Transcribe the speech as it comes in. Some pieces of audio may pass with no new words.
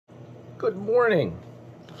Good morning.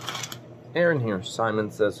 Aaron here,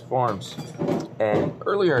 Simon Says Farms. And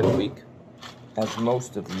earlier in the week, as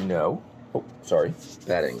most of you know, oh, sorry,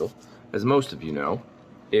 bad angle. As most of you know,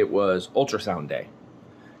 it was ultrasound day.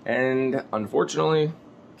 And unfortunately,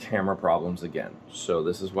 camera problems again. So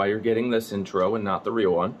this is why you're getting this intro and not the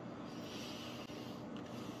real one.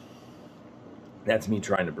 That's me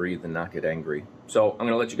trying to breathe and not get angry. So I'm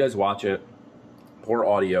gonna let you guys watch it. Poor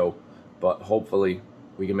audio, but hopefully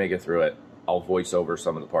we can make it through it. I'll voice over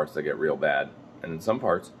some of the parts that get real bad. And in some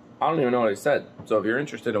parts, I don't even know what I said. So if you're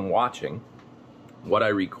interested in watching what I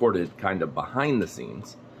recorded kind of behind the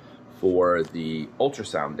scenes for the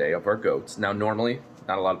ultrasound day of our goats. Now, normally,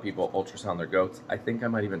 not a lot of people ultrasound their goats. I think I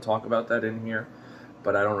might even talk about that in here,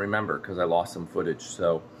 but I don't remember because I lost some footage.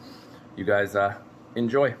 So you guys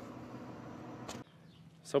enjoy.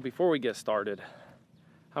 So before we get started,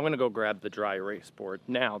 I'm gonna go grab the dry erase board.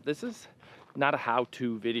 Now, this is not a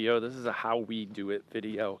how-to video. This is a how we do it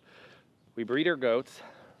video. We breed our goats.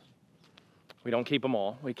 We don't keep them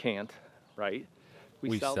all. We can't, right?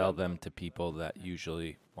 We sell them to people that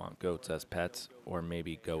usually want goats as pets or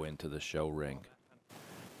maybe go into the show ring.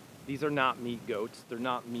 These are not meat goats. They're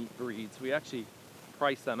not meat breeds. We actually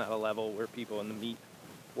price them at a level where people in the meat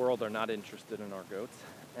world are not interested in our goats.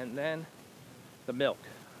 And then the milk,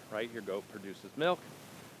 right? Your goat produces milk.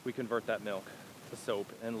 We convert that milk to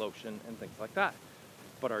soap and lotion and things like that.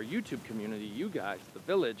 But our YouTube community, you guys, the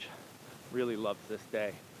village, really loves this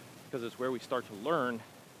day because it's where we start to learn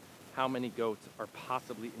how many goats are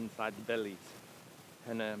possibly inside the bellies.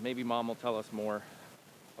 And maybe Mom will tell us more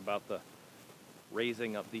about the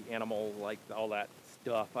raising of the animal, like all that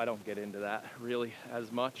stuff. I don't get into that really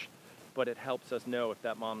as much, but it helps us know if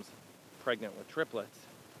that mom's pregnant with triplets.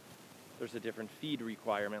 There's a different feed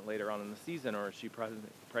requirement later on in the season, or is she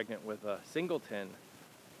pregnant with a singleton?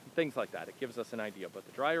 Things like that. It gives us an idea. But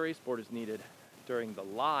the dry erase board is needed during the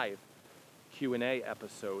live Q&A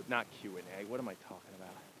episode. Not Q&A, what am I talking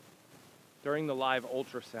about? During the live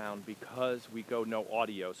ultrasound, because we go no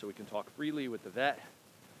audio, so we can talk freely with the vet.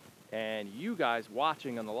 And you guys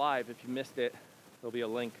watching on the live, if you missed it, there'll be a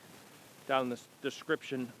link down in the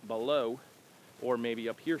description below, or maybe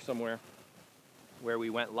up here somewhere, where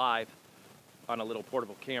we went live on a little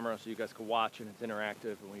portable camera so you guys can watch, and it's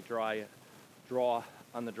interactive, and we draw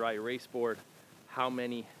on the dry erase board how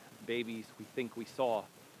many babies we think we saw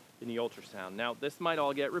in the ultrasound. Now, this might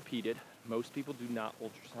all get repeated. Most people do not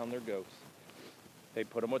ultrasound their goats. They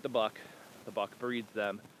put them with the buck breeds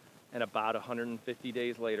them, and about 150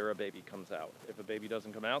 days later, a baby comes out. If a baby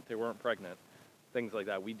doesn't come out, they weren't pregnant. Things like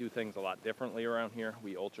that. We do things a lot differently around here.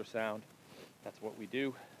 We ultrasound. That's what we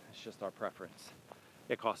do. It's just our preference.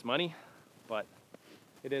 It costs money, but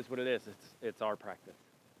it is what it is. It's our practice.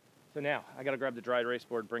 So now, I gotta grab the dry erase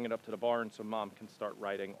board, bring it up to the barn so Mom can start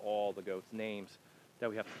writing all the goats' names that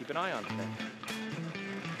we have to keep an eye on today.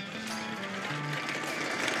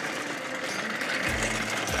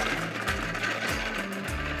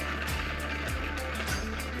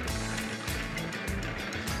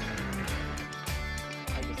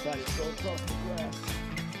 I decided to go across the grass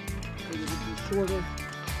so it would be shorter.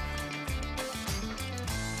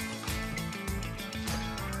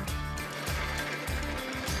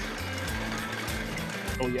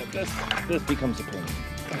 Oh yeah, this becomes a pain. Is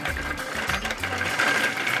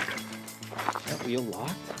that wheel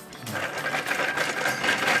locked?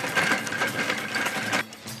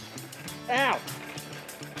 Ow!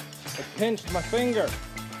 I pinched my finger.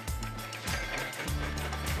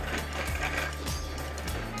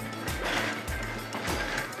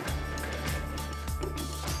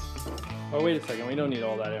 Oh, wait a second, we don't need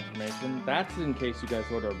all that information. That's in case you guys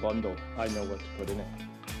order a bundle. I know what to put in it,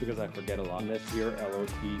 because I forget a lot. And this here,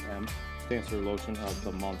 LOTM, stands for Lotion of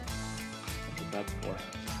the Month. That's what that's for.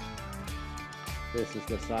 This is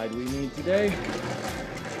the side we need today.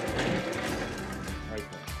 Right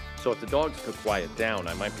there. So if the dogs could quiet down,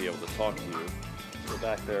 I might be able to talk to you. They're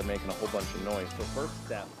back there making a whole bunch of noise. So first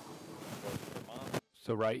step was for Mom.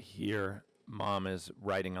 So right here, Mom is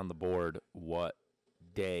writing on the board what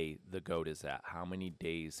day the goat is at. How many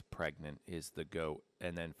days pregnant is the goat?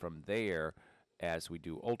 And then from there, as we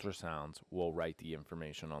do ultrasounds, we'll write the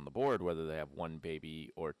information on the board, whether they have one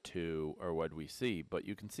baby or two or what we see. But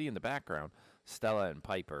you can see in the background, Stella and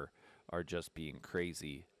Piper are just being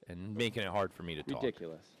crazy and making it hard for me to talk.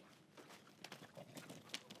 Ridiculous.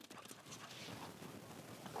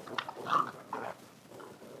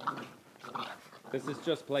 This is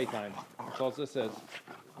just playtime. That's all this is.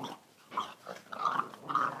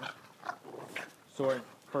 So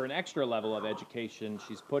for an extra level of education,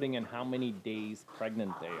 she's putting in how many days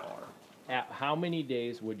pregnant they are. At how many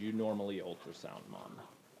days would you normally ultrasound, Mom?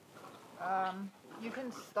 You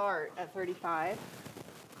can start at 35,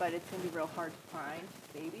 but it's going to be real hard to find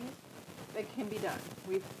babies. It can be done.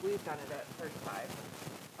 We've done it at 35.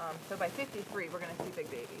 So by 53, we're going to see big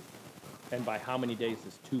babies. And by how many days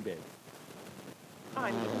is too big?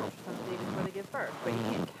 I mean, some stages where they give birth, but you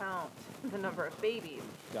can't count the number of babies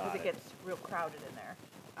because it gets real crowded in there.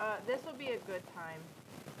 This would be a good time.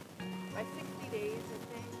 By 60 days,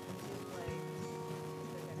 I think.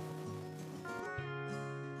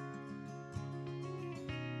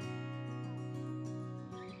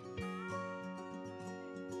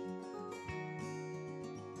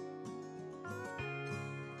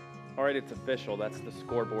 All right, it's official. That's the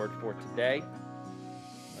scoreboard for today.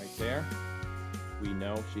 Right there. We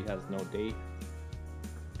know she has no date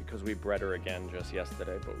because we bred her again just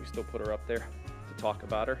yesterday, but we still put her up there to talk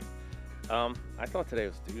about her. I thought today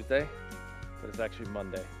was Tuesday, but it's actually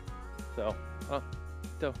Monday. So,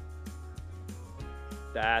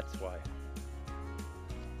 that's why.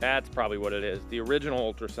 That's probably what it is. The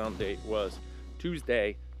original ultrasound date was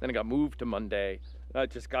Tuesday, then it got moved to Monday. I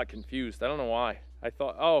just got confused. I don't know why. I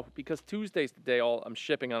thought, oh, because Tuesday's the day I'm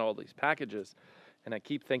shipping on all these packages, and I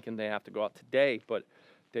keep thinking they have to go out today, but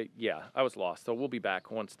yeah, I was lost. So we'll be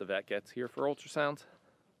back once the vet gets here for ultrasounds.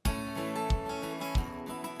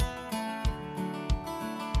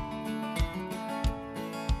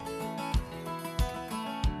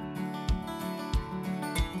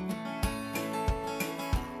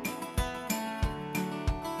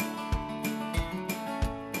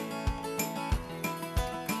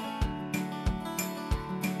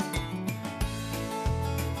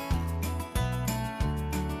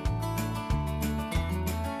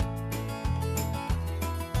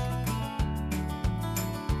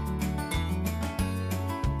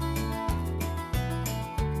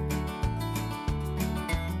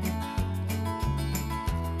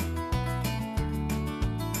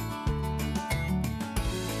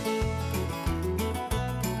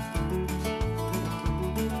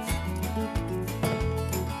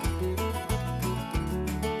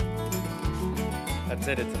 That's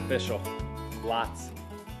it, it's official. Lots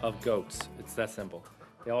of goats. It's that simple.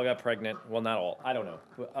 They all got pregnant. Well, not all. I don't know.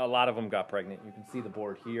 A lot of them got pregnant. You can see the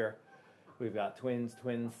board here. We've got twins,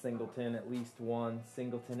 singleton, at least one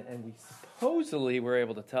singleton, and we supposedly were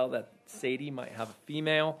able to tell that Sadie might have a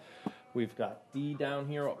female. We've got D down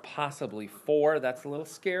here, possibly 4. That's a little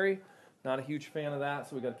scary. Not a huge fan of that,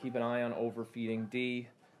 so we got to keep an eye on overfeeding D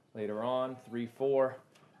later on. 3, 4.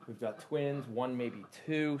 We've got twins, 1, maybe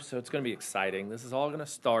 2, so it's going to be exciting. This is all going to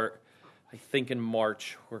start, I think, in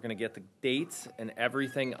March. We're going to get the dates and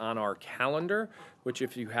everything on our calendar, which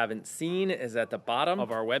if you haven't seen is at the bottom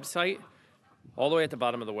of our website. All the way at the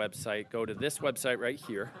bottom of the website, go to this website right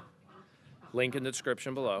here. Link in the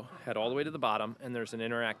description below. Head all the way to the bottom, and there's an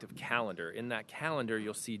interactive calendar. In that calendar,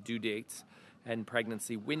 you'll see due dates and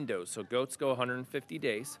pregnancy windows. So goats go 150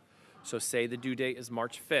 days. So say the due date is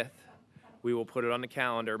March 5th. We will put it on the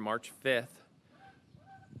calendar March 5th,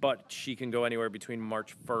 but she can go anywhere between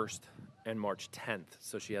March 1st and March 10th,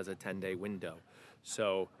 so she has a 10-day window.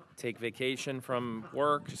 So take vacation from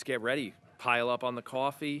work, just get ready, pile up on the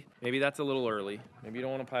coffee. Maybe that's a little early. Maybe you don't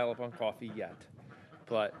want to pile up on coffee yet,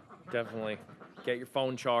 but definitely get your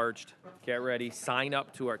phone charged, get ready, sign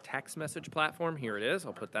up to our text message platform. Here it is.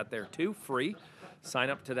 I'll put that there too, free. Sign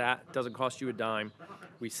up to that. Doesn't cost you a dime.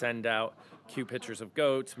 We send out cute pictures of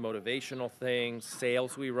goats, motivational things,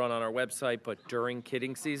 sales we run on our website, but during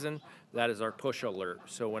kidding season, that is our push alert.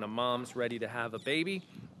 So when a mom's ready to have a baby,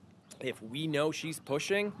 if we know she's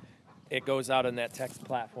pushing, it goes out on that text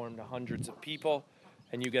platform to hundreds of people,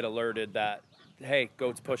 and you get alerted that, hey,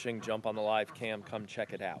 goat's pushing, jump on the live cam, come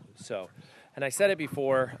check it out. So, and I said it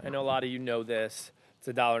before, I know a lot of you know this, it's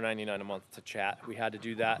 $1.99 a month to chat. We had to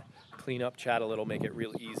do that, clean up chat a little, make it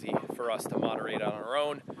real easy for us to moderate on our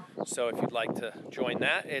own. So if you'd like to join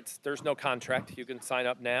that, there's no contract. You can sign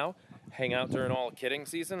up now, hang out during all kidding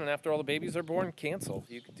season, and after all the babies are born, cancel.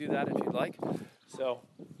 You can do that if you'd like. So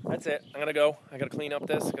that's it. I'm going to go. I got to clean up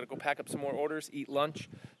this. I got to go pack up some more orders, eat lunch,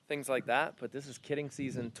 things like that. But this is kidding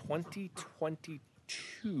season 2022,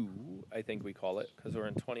 I think we call it, because we're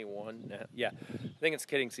in 21 now. Yeah, I think it's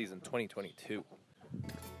kidding season 2022.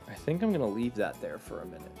 I think I'm going to leave that there for a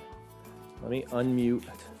minute. Let me unmute.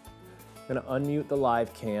 I'm going to unmute the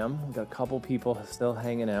live cam. We've got a couple people still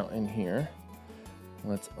hanging out in here.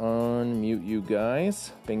 Let's unmute you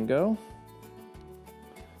guys. Bingo.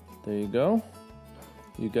 There you go.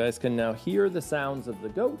 You guys can now hear the sounds of the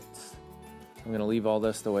goats. I'm going to leave all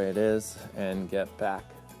this the way it is and get back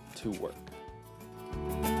to work.